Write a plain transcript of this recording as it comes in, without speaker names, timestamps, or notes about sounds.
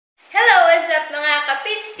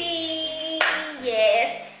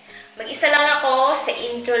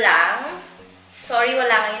video lang. Sorry, wala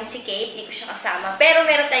ngayon si Kate. Hindi ko siya kasama. Pero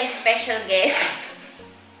meron tayong special guest.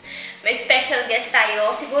 May special guest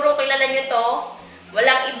tayo. Siguro kilala nyo to.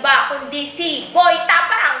 Walang iba kundi si Boy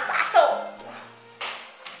Tapang. Pasok!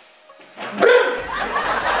 Brrrr!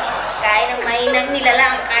 Kaya ng mahinang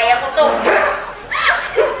nilalang. Kaya ko to.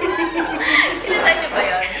 Kilala nyo ba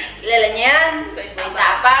yun? Kilala nyo yan? Boy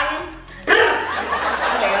Tapang. Brrrr!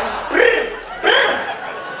 Ano yun? Brrrr! Brrrr!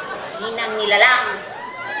 Mahinang nilalang.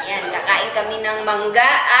 Yan, kakain kami ng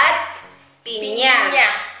mangga at pinya.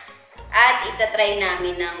 At itatry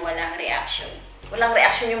namin ng walang reaction. Walang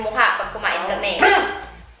reaction yung mukha pag kumain kami.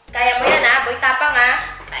 Kaya mo yan ha, Boy Tapang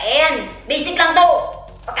ha. Kaya yan, basic lang to.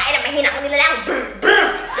 Pagkain na mahina ko nila lang.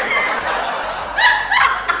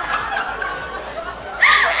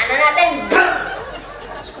 Ano natin?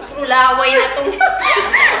 Laway na itong...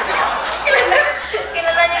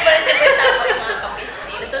 Kilala niyo ba yung si Boy Tapang mga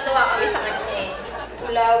kapisti? Natutuwa kami sa kanya eh.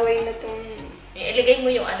 Laway na itong... Iligay mo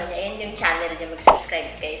yung ano niya, yan yung channel niya.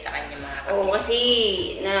 Mag-subscribe kayo sa kanya mga kapisti. Oo, kasi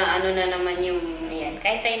na ano na naman yung... Ayan,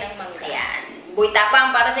 kain tayo ng mangga. Ayan. Boy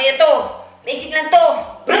Tapang, para sa'yo to. Basic lang to.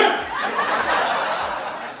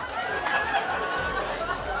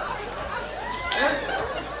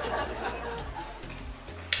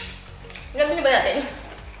 Gamitin ba natin?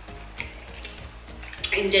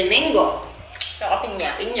 Indian mango. Saka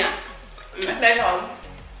pinya. Pinya. Meron.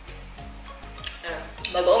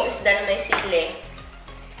 Bagoong isda na may sili.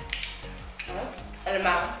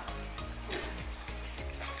 Alamang.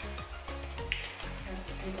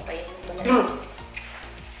 Hindi ko kayo ito.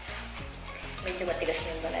 Medyo matigas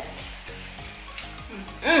na yung balat.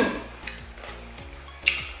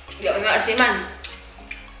 Hindi ako naasiman.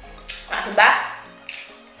 Kasi ba?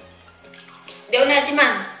 Hindi ako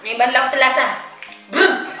naasiman. May iban lang sa lasa.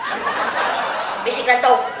 Basic lang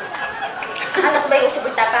to. Akala ko ba yung si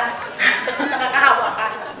Boy Tapang? Nakakahawa ka.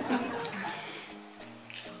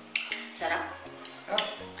 Sarap.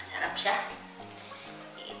 Masarap siya.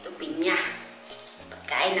 Ito pinya.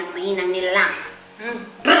 Pagkain ng mahinang nilalang.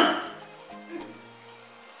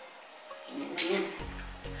 Pinya na yan.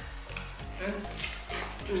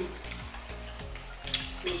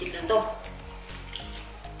 Basic lang to.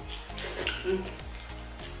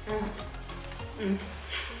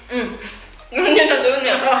 Ganyan na doon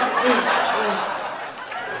niya.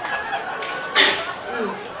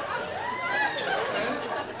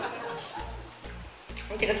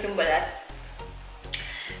 Ang tigas yung balat.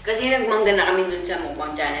 Kasi nagmangga na kami dun sa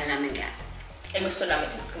mukbang channel namin kaya. Eh gusto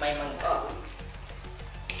namin kumain mangga.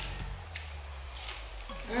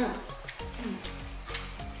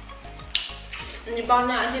 Hindi pa ako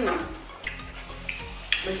naasim ah.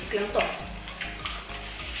 Basic lang to.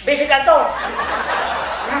 Basic lang to!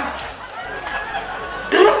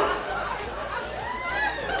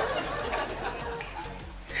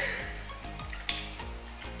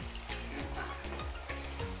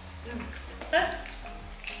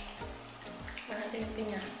 Natin yung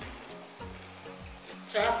pinya.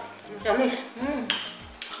 Sarap. Masamis.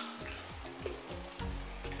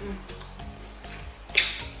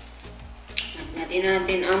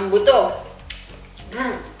 Natin ang buto.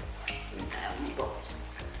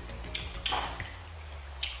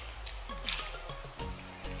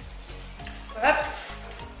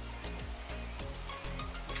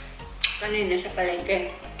 Kanina sa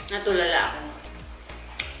palengke, natulala ako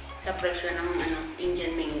sa presyo ng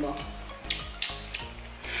Indian mango.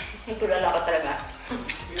 Natulala ko talaga.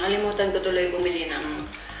 Nakalimutan ko tuloy bumili ng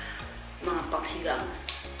mga pagsigang.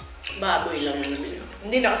 Baboy lang na namin.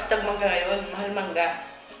 Hindi na kasi tagmangga ngayon. Mahal mangga.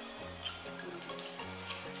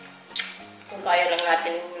 Kung kaya lang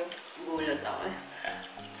natin Gulat ako eh.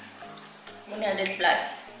 100 plus.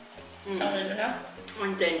 Saan ano na?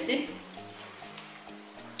 120?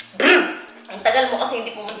 Ang tagal mo kasi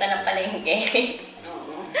hindi pumunta ng palengke.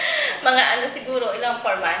 Oo. Mga ano siguro, ilang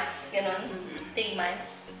 4 months, gano'n? 3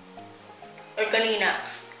 months. Or kanina.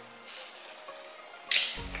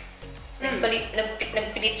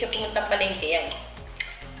 Nagpilit siya pumunta ng palengke yan.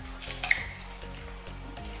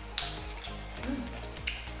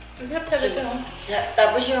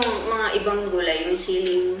 Tapos yung mga ibang gulay, yung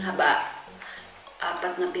siling haba,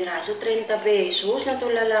 4 na piraso, 30 pesos.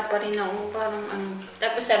 Natulala pa rin ako, parang ano.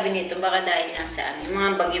 Tapos sabi nito, baka dahil lang sa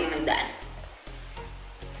mga bagyong nagdaan.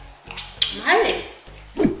 Mahal eh.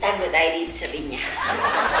 Tago tayo dito sa pinya.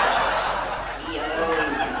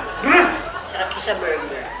 Yun. Sarap ko sa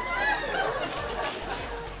burger.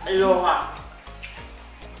 Aloha.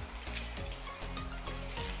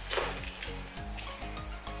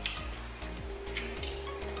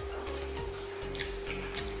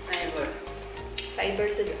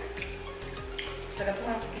 Fiber to the. Sarap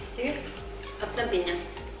nga, Christy. Sarap ng pinya.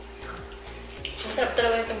 Masarap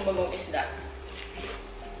talaga itong bagong isda.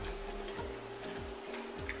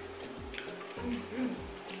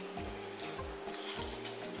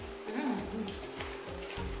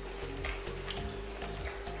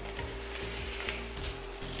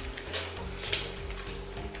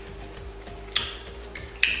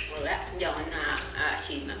 Wala, hindi ako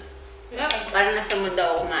na-aasina. Yeah. Parang nasa mood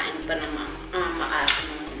ako kumain pa ng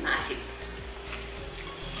maasim.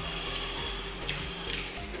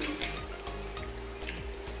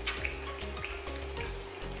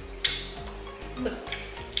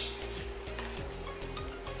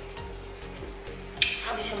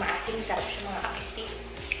 Hindi siya maasim, sarap siya mga kapisti.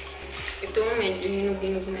 Ito medyo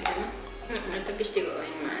hinog-hinog na ano. Ito pisti ko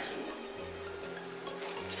yung maasim.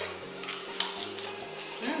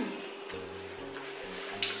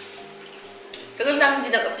 Tagal namin din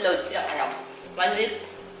nag-upload ilang araw. 1 week.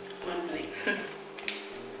 1 week.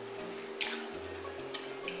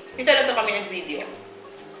 Hindi talaga kami nag-video.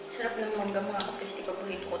 Sarap ng mangga mga kapisti.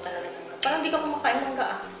 Paborito ko talaga ng mangga. Parang hindi ka kumakain mangga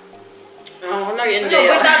ah. Ako na yun, Ano,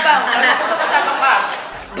 boy tapang? Ano ko tapang ka?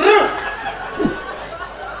 Brrrr!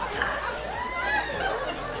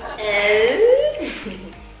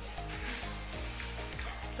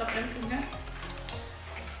 Sarap ng pinya.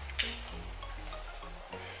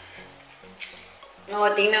 Oo,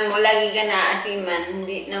 tingnan mo, lagi ka naasiman,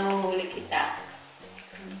 hindi nahuhuli kita.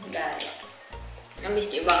 Dahil. Namiss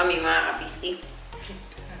niyo ba kami mga kapisti?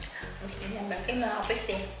 Miss din yan. Bakit mga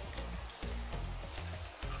kapisti?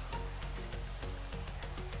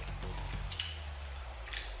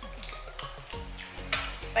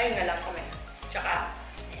 Pahinga lang kami. Tsaka,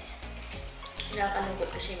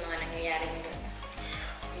 nakakalungkot kasi yung mga nangyayari ngayon.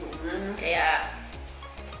 Kaya,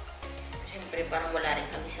 siyempre parang wala rin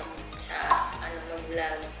kami sa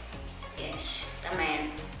mag-vlog. Yes, tama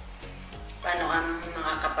yan. Paano ka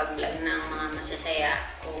makakapag-vlog ng mga masasaya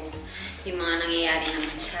kung yung mga nangyayari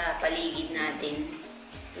naman sa paligid natin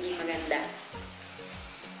hindi maganda.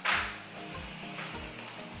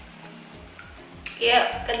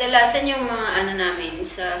 Kaya kadalasan yung mga ano namin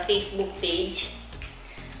sa Facebook page,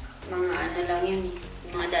 mga ano lang yun eh,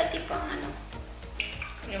 mga dati pang ano.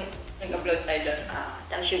 Yung nag-upload tayo doon.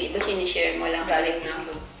 Tapos yung iba sinishare mo lang Galing na.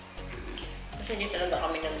 na. Kasi hindi talaga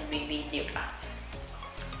kami nag-video pa.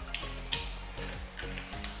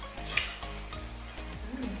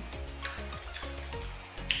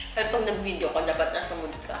 Kaya pag nag-video ka, dapat nasa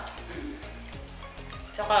mood ka.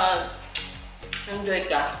 Tsaka, enjoy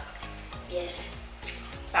ka. Yes.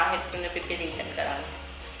 Pangit kung napipilitan ka lang.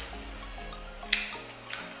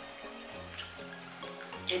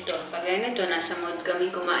 Ito, pag ganito, nasa mood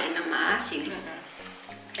kami kumain ng maasim.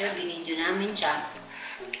 Kaya binidyo namin siya.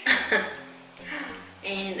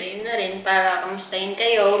 And ayun na rin, para kamustahin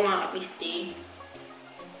kayo mga kapisti.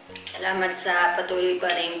 Salamat sa patuloy pa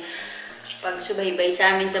rin pagsubaybay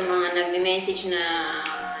sa amin sa mga nagme-message na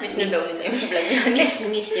Miss na daw nila yung vlog namin.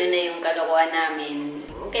 miss nyo na yung kalokohan namin.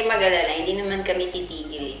 Huwag kayo mag-alala, hindi naman kami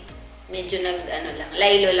titigil. Medyo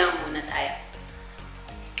laylo lang muna tayo.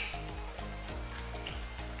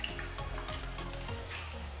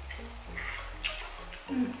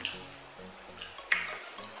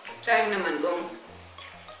 Sayang naman kung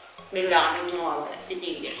bigla kami mawawala,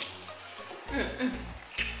 titigil.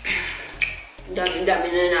 Dami-dami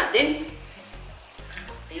na natin.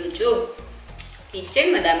 YouTube.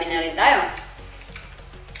 Kitchen, madami na rin tayo.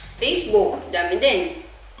 Facebook, dami din.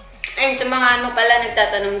 And sa mga ano pala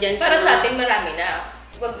nagtatanong dyan Para sa atin, marami na.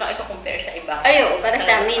 Huwag na ito compare sa iba. Ayo, para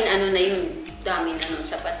sa amin, ano na yun. Dami na nun,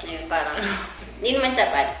 sapat na yun. Parang, hindi naman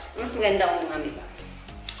sapat. Mas maganda kung dumami pa.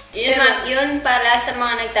 Yun para sa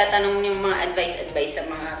mga nagtatanong yung mga advice sa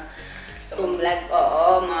mga kung vlog.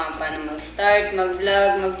 Oo, mga paano mag-start,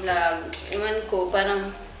 mag-vlog. Iwan ko,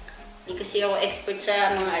 parang hindi kasi ako expert sa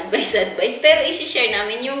mga advice. Pero isi-share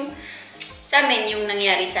namin yung sa amin, yung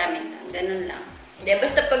nangyari sa amin. Ganun lang. Hindi,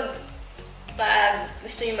 basta pag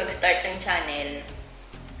gusto nyo mag-start ng channel,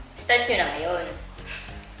 start nyo na ngayon.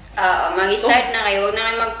 Oo, mag-start na kayo. Huwag na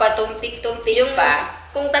kayo magpatumpik-tumpik pa.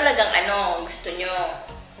 Kung talagang gusto nyo,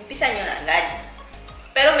 umpisa nyo na agad.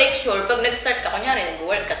 Pero make sure, pag nag-start ka, kunyari,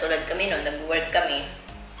 nag-work ka, tulad kami noon, nag-work kami,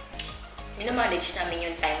 minamanage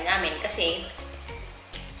namin yung time namin kasi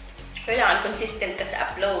kailangan consistent ka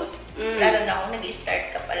sa upload. Lalo na kung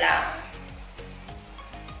nag-start ka pa lang.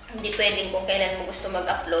 Hindi pwedeng kung kailan mo gusto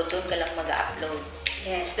mag-upload, doon ka lang mag-upload.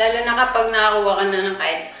 Yes, lalo na kapag nakakuha ka na ng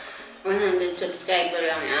kahit 100 subscriber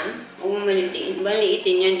lang yan, huwag mo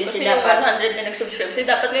maliitin yan kasi dapat... Kasi 100 na nag-subscribe, so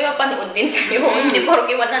dapat may mapanood din sa'yo. Hindi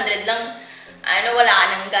porke 100 lang, wala ka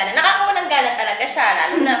ng gana. Nakakawa ng gana talaga siya,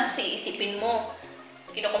 lalo na kasi isipin mo,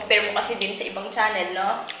 kino-compare mo kasi din sa ibang channel,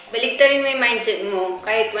 no? Baliktarin mo yung mindset mo,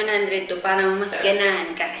 kahit 100 to, parang mas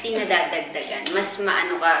ganahan ka kasi nadadagdagan. Mas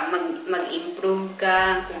maano ka, mag-improve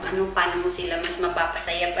ka, kung ano, paano mo sila mas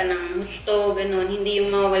mapapasaya pa ng gusto, ganun. Hindi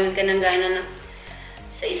yung mawawalan ka ng gana na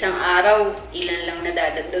sa isang araw, ilan lang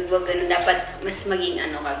nadadagdag, wag ganun. Dapat mas maging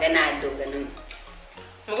ano ka, ganado, ganun.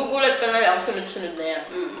 Magugulat ka na lang, sunod-sunod na yan.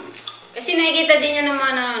 Kasi nakikita din yan ng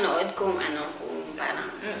mga nanonood kung ano, kung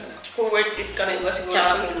parang... Kung worth it ka rin ba siguro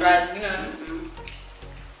subscribe nga.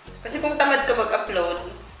 Kasi kung tamad ka mag-upload,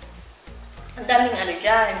 ang daming ano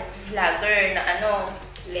dyan, vlogger na ano,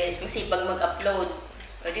 masipag mag-upload.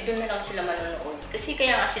 Pwede doon na lang sila manonood. Kasi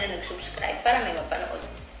kaya nga sila nag-subscribe para may mapanood.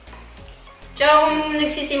 Tsaka kung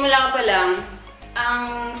nagsisimula ka pa lang,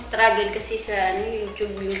 ang struggle kasi sa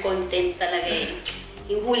YouTube yung content talaga eh.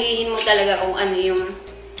 Yung hulihin mo talaga kung ano yung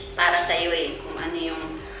para sa'yo eh. Kung ano yung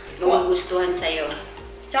magugustuhan sa'yo.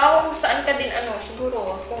 Tsaka kung saan ka din ano,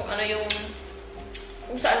 siguro, kung ano yung,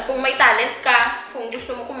 kung saan, kung may talent ka, kung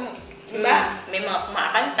gusto mo, kung, di ba, may mga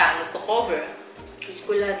kumakanta, nagko-cover. Gusto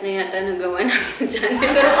ko lahat na yata nagawa namin dyan.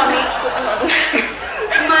 Pero kami, kung ano-ano.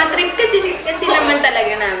 Mga trip kasi naman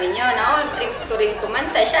talaga namin yun. Ako, trip ko rin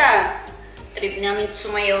kumanta siya. Trip namin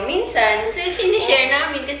sumayaw minsan. So, sinishare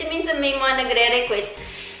namin kasi minsan may mga nagre-request.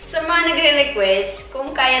 Sa mga nagre-request,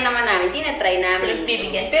 kung kaya naman namin, tinatry namin.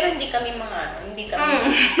 Bibigyan. Pero hindi kami hindi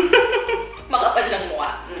kami makapal lang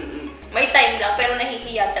mukha. May time lang, pero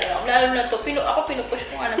nahihiya talaga. Lalo na to, ako pinupush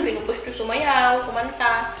ko nga, pinupush ko sumayaw,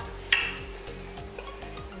 kumanta.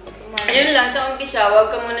 Ayun lang, sa umpisa,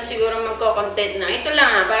 huwag ka muna siguro magko-content na. Ito lang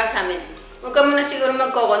ha, parang sa amin. Huwag ka muna siguro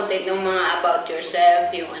magko-content ng mga about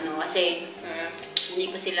yourself, yung ano, kasi hindi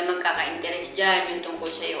ko sila magkaka-interest dyan, yung tungkol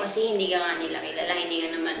sa'yo. Kasi hindi ka nga nila kilala, hindi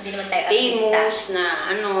naman tayo famous artista na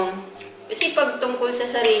ano. Kasi pag tungkol sa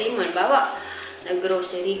sarili mo, bawa,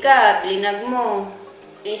 nag-grocery ka, blinag mo,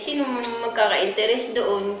 eh sino magkaka-interest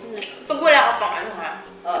doon? Pag wala ka pang ano ha,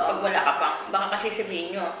 kapag wala ka pang, baka kasi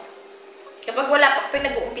sabihin nyo, kapag wala pa,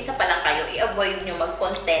 nag-uumpisa pa lang kayo, i-avoid nyo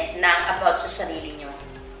mag-content na about sa sarili nyo.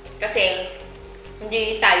 Kasi,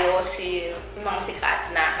 hindi tayo yung mga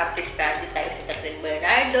sikat na artista, hindi tayo si Catherine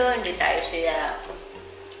Bernardo, hindi tayo sila.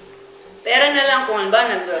 Pero na lang kung ba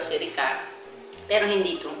nag-grocery ka, pero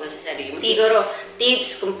hindi tungkol sa sarili mo. Siguro,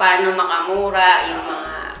 tips kung paano makamura, yung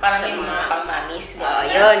mga... Parang yung mga pang-mamis.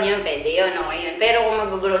 Yun, pwede yun, okay yun. Pero kung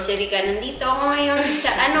mag-grocery ka, nandito ako ngayon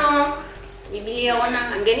sa ano, bibili ako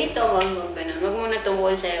ng ganito, ganun. Wag muna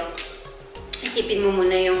tungkol sa'yo. Isipin mo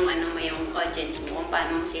muna yung ano mo, yung audience mo, kung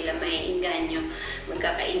paano mo sila maiinganyo,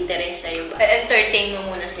 magkaka-interest sa'yo ba. Entertain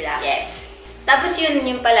mo muna sila. Yes. Tapos yun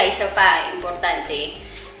pala, isa pa, importante.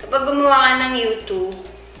 Kapag gumawa ka ng YouTube,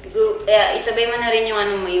 isabay mo na rin yung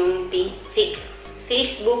ano mo, yung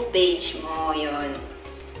Facebook page mo, yun.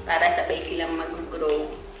 Para sabay silang mag-grow.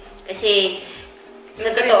 Kasi, sa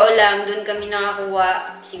totoo lang, doon kami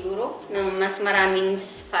nakakuha siguro ng mas maraming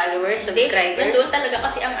followers, subscribers. Doon talaga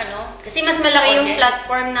kasi ang ano. Kasi mas malaki yung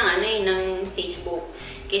platform ng ano ng Facebook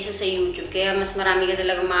kaysa sa YouTube. Kaya mas marami ka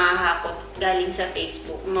talaga makahakot galing sa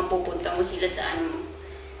Facebook. Mapupunta mo sila sa ano,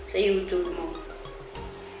 sa YouTube mo.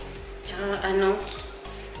 Tsaka ano,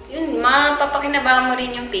 yun, mapapakinabangan mo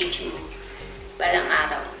rin yung page mo. Balang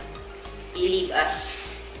araw. I-leave us.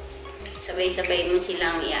 Sabay-sabay mo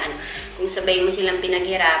silang iyan. Kung sabay mo silang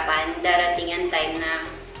pinaghirapan, darating ang time na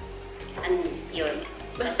yun.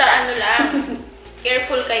 Basta ano lang,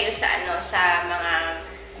 careful kayo sa ano, sa mga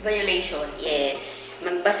violations. Yes.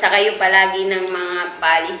 Magbasa kayo palagi ng mga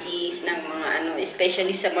policies, ng mga ano,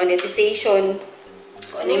 especially sa monetization.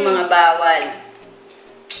 Kung ano yung mga bawal.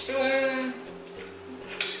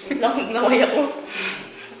 Naway ako.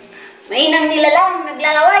 Mahinang nilalang,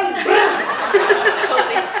 naglalaway.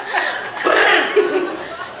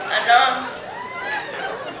 Ano?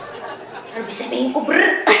 Ano sabihin ko,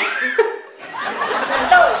 brrrr?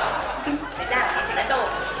 Ito. Wala, ito.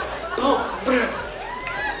 Brrrr.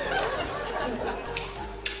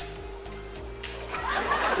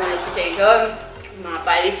 Monetization, mga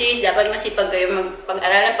policies, dapat masipag kayo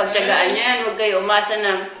magpag-aralan, pagtsagaan nyo yan. Huwag kayo umasa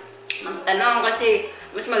na magtanong kasi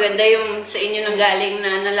mas maganda yung sa inyo nang galing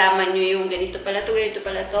na nalaman nyo yung ganito pala to, ganito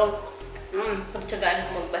pala to.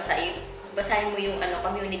 Pagtsagaan mo basahin mo yung ano,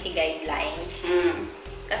 community guidelines.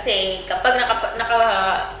 Kasi kapag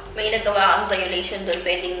may nagawa kang violation doon,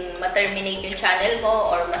 pwedeng ma-terminate yung channel mo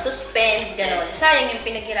or ma-suspend, gano'n. Yes. Sayang yung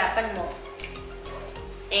pinaghirapan mo.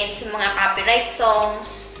 And sa mga copyright songs,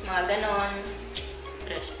 mga gano'n.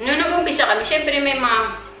 Noong nag-umpisa kami, syempre may mga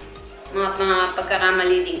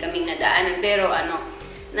pagkakamali din kaming nadaanan. Pero ano,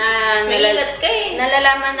 Maingat ka eh.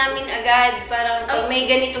 Nalalaman namin agad, parang pag may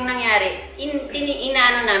ganitong nangyari,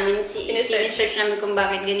 inaano namin, sinesearch namin kung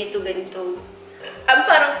bakit ganito. Ang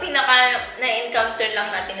parang pinaka na-encounter lang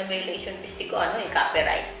natin na violation ko,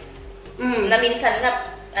 copyright. Na minsan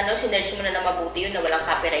nga, sinearch mo na mabuti yun na walang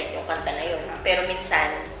copyright yung kanta na yun. Pero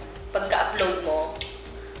minsan, pagka-upload mo,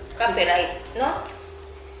 copyright, no?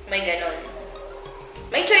 May ganon.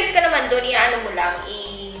 May choice ka naman doon, mo lang,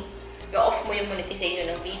 i-off mo yung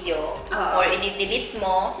monetization ng video, or i-delete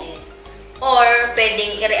mo, or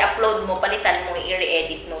pwedeng i-re-upload mo, palitan mo,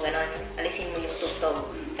 i-re-edit mo, ganon. Alisin mo yung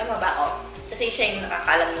tugtog. Tama ba ako? Kasi siya yung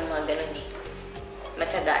nakakalam ng mga ganon eh.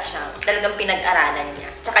 Matyaga siya. Talagang pinag-aralan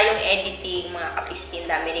niya. Tsaka yung editing, mga kapistin,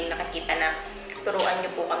 dami rin nakakita na turuan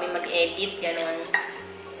niyo po kami mag-edit, ganon.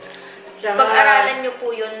 Pag-aralan niyo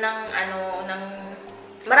po yun ng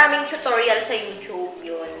maraming tutorial sa YouTube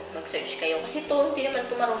yun. Mag-search kayo. Kasi hindi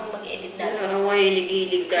naman marunong mag-edit na.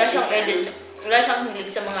 Hilig-hilig dati. Wala siyang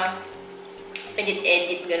hilig sa mga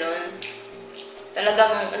edit-edit, ganon.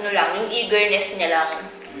 Talagang lang, yung eagerness niya lang.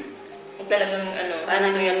 Talagang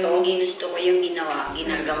parang yung ginusto ko yung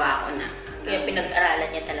ginagawa ko na. Kaya pinag-aralan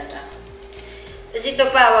niya talaga. Tapos ito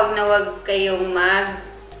pa, wag na wag kayong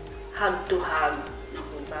mag-hug to hug.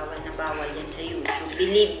 Naku, bawal na bawal yan sa YouTube.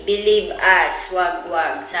 Believe us, wag.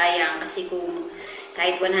 Sayang kasi kung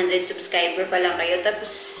kahit 100 subscriber pa lang kayo,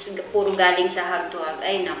 tapos puro galing sa hug to hug,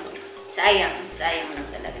 ay naku, sayang lang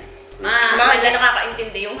talaga. Mga hindi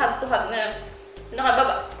nakakaintindi yung hug to hug na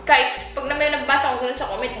nakababa. Kahit pag may nagbasa ko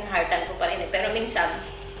sa comment, hinahartan ko pa rin eh. Pero minsan,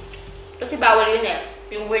 kasi bawal yun eh.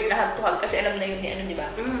 Yung word na hug to hug, kasi alam na yun ni di ba?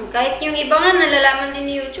 Kahit yung iba nga, nalalaman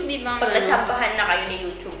din ni YouTube, ibang pag natsambahan na kayo ni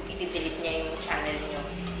YouTube, i-delete niya yung channel niyo.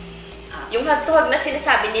 Yung hug to hug na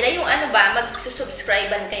sinasabi nila, yung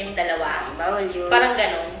magsusubscribean kayong dalawa. Bawal yun. Parang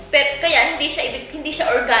ganon. Pero kaya hindi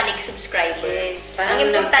siya organic subscriber. Yes, ang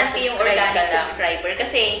importante yung organic subscriber.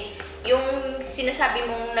 Kasi yung sinasabi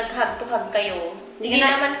mong nag-hug to hug kayo, hindi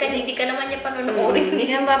ka naman niya panonoodin. Hindi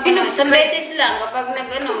naman papanood. Isang beses lang kapag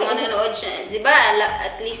manonood siya. Diba,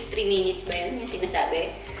 at least 3 minutes ba yun yung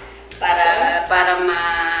sinasabi? Para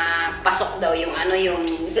mapasok daw yung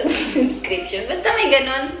subscription. Basta may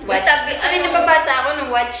ganun. Nababasa ako ng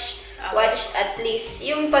watch at least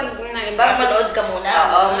yung manood ka muna.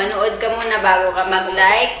 Oo, manood ka muna bago ka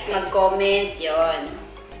mag-like, mag-comment, yon.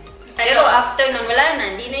 Pero after nun, wala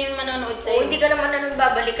na. Hindi na yun manonood sa'yo. Hindi ka naman na nun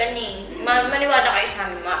babalikan eh. Maniwala kayo sa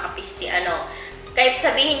amin mga kapisti. Kahit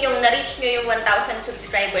sabihin yung na-reach nyo yung 1,000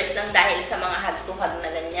 subscribers lang dahil sa mga hug-to-hug na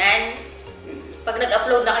ganyan. Pag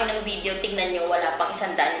nag-upload na kayo ng video, tignan nyo, wala pang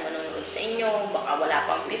 100 yung manonood sa inyo. Baka wala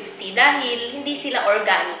pang 50. Dahil hindi sila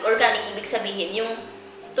organic. Organic ibig sabihin yung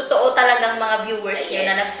totoo talagang mga viewers nyo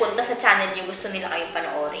na nagpunta sa channel nyo, gusto nila kayong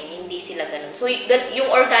panoorin. Hindi sila ganun. So, yung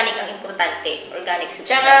organic ang importante. Organic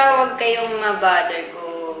subscriber. Tsaka huwag kayong ma-bother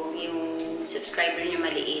kung yung subscriber nyo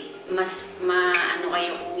maliit. Mas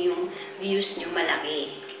kayo kung yung views nyo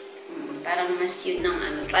malaki. Parang mas yun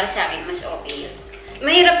para sa akin, mas okay yun.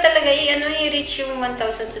 Mahirap talaga i-reach yung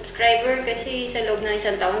 1,000 subscriber kasi sa loob ng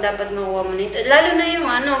isang taon dapat makuha mo nito. Lalo na yung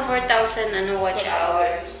 4,000 watch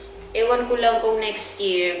hours. Ewan ko lang kung next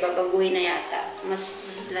year, babaguhin na yata. Mas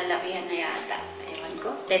lalakihan na yata. Ewan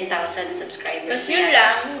ko. 10,000 subscribers. Mas yun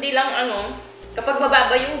lang, hindi lang kapag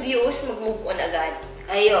mababa yung views, mag-move on agad.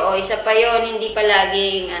 Ay, oo. Isa pa yun, hindi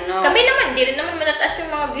palaging Kami naman, hindi rin naman manataas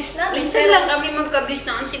yung mga views namin. Minsan lang kami magka-views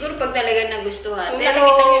na siguro pag talaga nagustuhan. Pero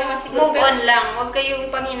move on lang. Huwag kayong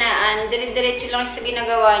panghinaan. Dire-diretso lang sa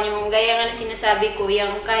ginagawa nyo. Gaya nga na sinasabi ko,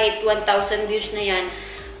 yung kahit 1,000 views na yan,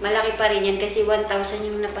 malaki pa rin yan kasi 1,000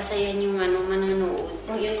 yung napasayan yung manonood.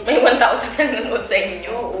 May 1,000 nanonood sa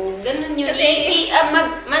inyo. Oo, ganun yun. Kasi,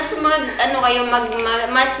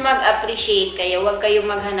 mas mag-appreciate kayo. Huwag kayong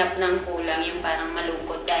maghanap ng kulang yung parang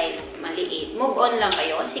malungkot dahil maliit. Move on lang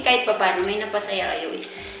kayo kasi kahit pa paano may napasaya kayo eh.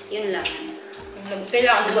 Yun lang.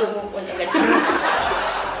 Kailangan mo mag-move on agad.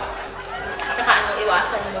 Saka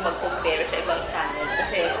iwasan mo mag-compare sa ibang channel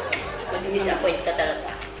kasi mag-disappoint ka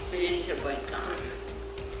talaga. Mag-disappoint ka.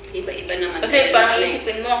 Iba-iba naman. Kasi parang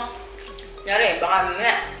isipin mo, baka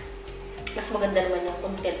mamaya, mas maganda naman yung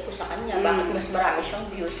content ko sa kanya. Bakit mas marami siyang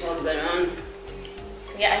views? O, ganun.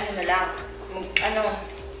 Kaya na lang.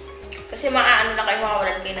 Kasi na kayo,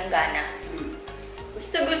 makawalan kayo ng gana.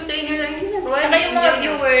 Gusto nyo lang ginagawa. Saka yung mga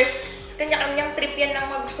viewers, kanya-kanyang trip yan ng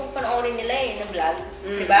mga gustong panoorin nila na vlog.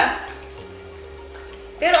 Diba?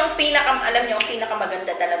 Pero ang alam nyo, ang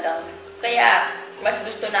pinakamaganda talagang, kaya mas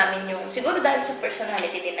gusto namin yung, siguro dahil sa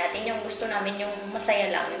personality din natin, yung gusto namin yung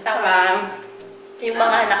masaya lang, yung tawa. Yung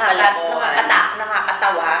mga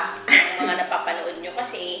nakakatawa, yung mga napapanood nyo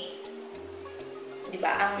kasi, di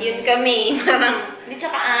ba? Yun kami, parang Hindi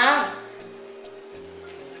tsaka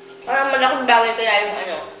parang malaking bagay kaya yung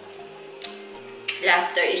ano.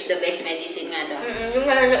 Laughter is the best medicine nga daw. Yung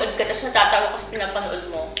nanonood ka, tapos natatawa kasi pinapanood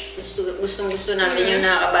mo. Gustong-gusto namin yung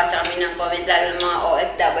nakakabasa kami ng comment, lalo ng mga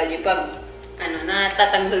OFW, pag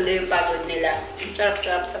natatanggol na yung pagod nila.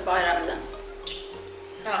 Sarap-sarap sa pakiramdam.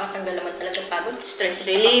 Nakakatanggal naman talaga pagod. Stress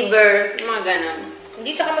reliever, mga ganon.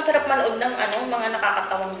 Hindi tsaka masarap manood ng mga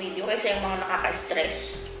nakakatawang video kaysa yung mga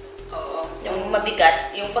nakaka-stress. Oo. Yung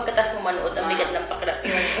mabigat, yung pagkatas mo manood, ang bigat ng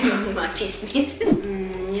mga chismis.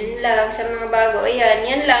 Yun lang, sa mga bago. Ayan,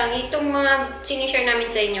 yan lang. Itong mga sinishare namin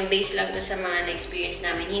sa inyo, based lang to sa mga na-experience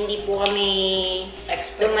namin. Hindi po kami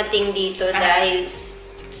dumating dito dahil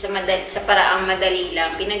sa paraang madali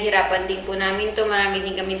lang. Pinaghirapan din po namin to. Marami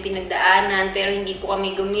din kami pinagdaanan, pero hindi po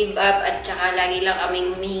kami give up at saka lagi lang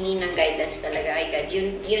kami humihingi ng guidance talaga kay God.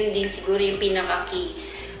 Yun din siguro yung pinaka-key.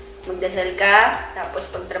 Magdasal ka,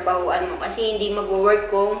 tapos pagtrabahuan mo. Kasi hindi mag-work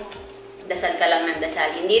kung dasal ka lang ng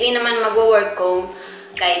dasal. Hindi rin naman mag-work kung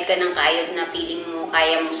kahit ka ng kayod na feeling mo,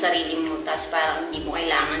 kaya mo sarili mo, tapos parang hindi mo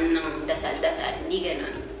kailangan ng dasal-dasal. Hindi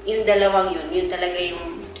ganun. Yung dalawang yun talaga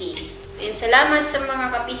yung key. And salamat sa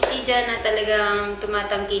mga kapisti dyan na talagang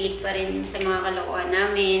tumatangkilik pa rin sa mga kalokohan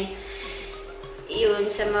namin. Yun,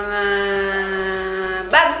 sa mga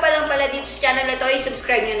bago pa lang pala dito sa channel na ito,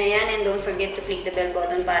 subscribe nyo na yan and don't forget to click the bell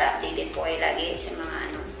button para updated po kayo lagi sa mga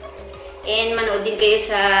And manood din kayo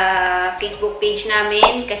sa Facebook page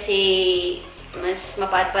namin kasi mas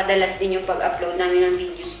mapapadalas din yung pag-upload namin ng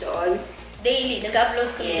videos doon. Daily,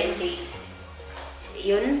 nag-upload ko daily.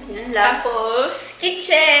 Yun lang. Tapos,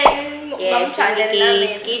 kitchen! Yes,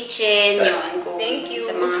 CindyKate kitchen. Yun, Thank you.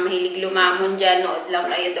 Sa mga mahilig lumamon dyan, nood lang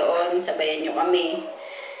kayo doon. Sabayan nyo kami.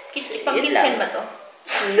 Pang-kitchen ba to?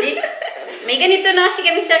 Hindi. May ganito na kasi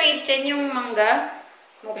kami sa kitchen, yung mangga.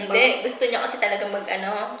 Hindi. Gusto niya kasi talaga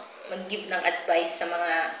mag-give ng advice sa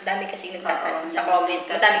mga dami kasi nagtatanong sa comment.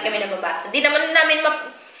 Madami kami nababasa. Di naman namin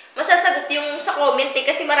masasagot yung sa comment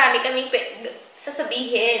kasi marami kaming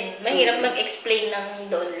sasabihin. Mahirap mag-explain ng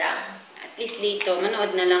doon lang. At least dito,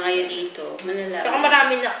 manood na lang kayo dito. Malalaman. Saka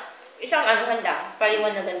marami na, isang lang,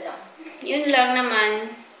 paliwanagan lang. Yun lang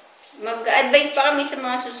naman. Mag-advise pa kami sa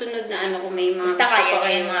mga susunod na kung may mga basta kaya nyo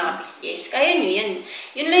yung mga kapisti. Yes, kaya nyo yan.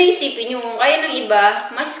 Yun lang isipin nyo. Kung kaya ng iba,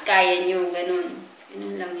 mas kaya nyo. Ganun.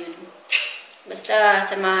 Ganun lang yun. Basta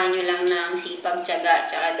samahan nyo lang ng sipag, tiyaga,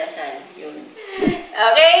 tsaka dasal. Yun.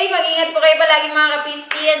 Okay, mag-ingat po kayo palagi mga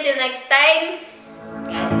kapisti. Until next time,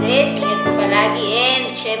 God bless. Ingat po palagi. And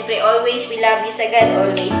syempre, always, we love you sa God.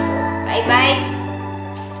 Always po. Bye-bye.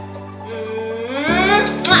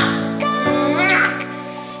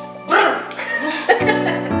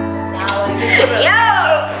 Yo!